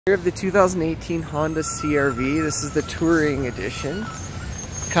Here of the 2018 Honda CR-V. This is the Touring Edition.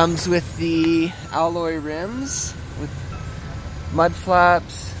 Comes with the alloy rims with mud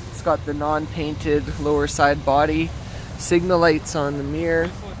flaps. It's got the non-painted lower side body, signal lights on the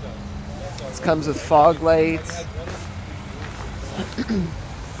mirror. It comes with fog lights.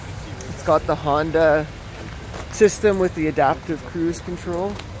 It's got the Honda system with the adaptive cruise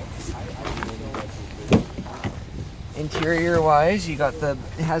control. Interior wise, it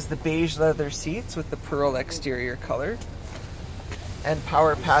has the beige leather seats with the pearl exterior color, and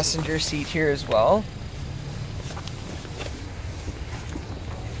power passenger seat here as well.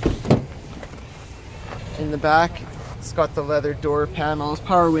 In the back, it's got the leather door panels,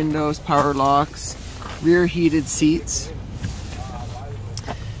 power windows, power locks, rear heated seats.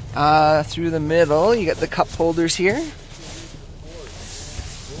 Through the middle, you got the cup holders here.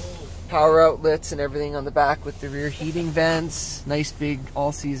 Power outlets and everything on the back with the rear heating vents. Nice big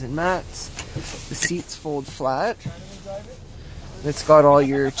all-season mats. The seats fold flat. It's got all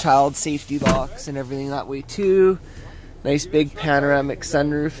your child safety locks and everything that way too. Nice big panoramic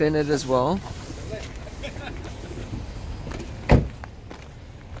sunroof in it as well.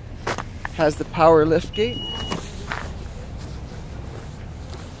 Has the power liftgate.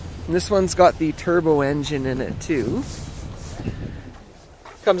 And this one's got the turbo engine in it too.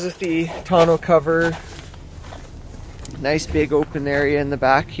 Comes with the tonneau cover. Nice big open area in the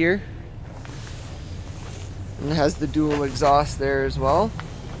back here. And it has the dual exhaust there as well.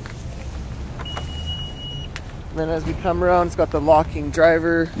 And then as we come around, it's got the locking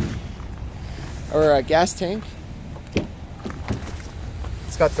driver or gas tank.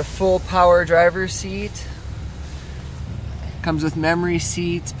 It's got the full power driver's seat. Comes with memory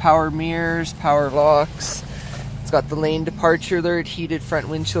seats, power mirrors, power locks. It's got the lane departure alert, heated front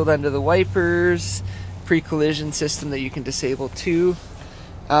windshield under the wipers, pre-collision system that you can disable too,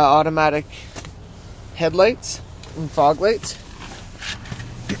 automatic headlights and fog lights.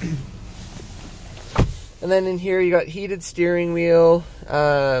 And then in here you got heated steering wheel,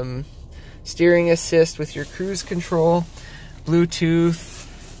 steering assist with your cruise control, Bluetooth.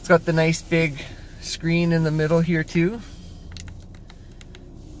 It's got the nice big screen in the middle here too.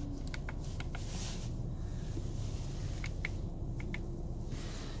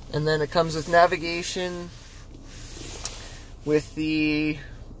 And then it comes with navigation, with the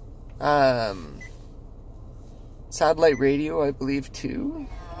satellite radio, I believe, too.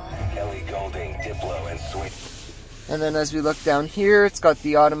 And then as we look down here, it's got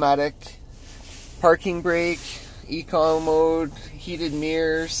the automatic parking brake, eco mode, heated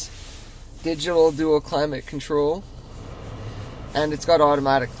mirrors, digital dual climate control. And it's got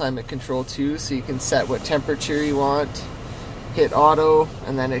automatic climate control too, so you can set what temperature you want. Hit auto,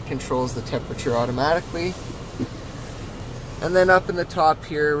 and then it controls the temperature automatically. And then up in the top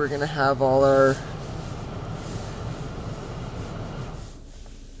here, we're gonna have all our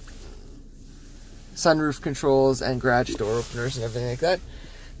sunroof controls and garage door openers and everything like that.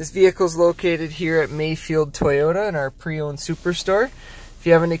 This vehicle is located here at Mayfield Toyota in our pre-owned superstore. If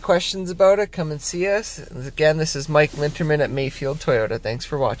you have any questions about it, come and see us. And again, this is Mike Linterman at Mayfield Toyota. Thanks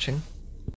for watching.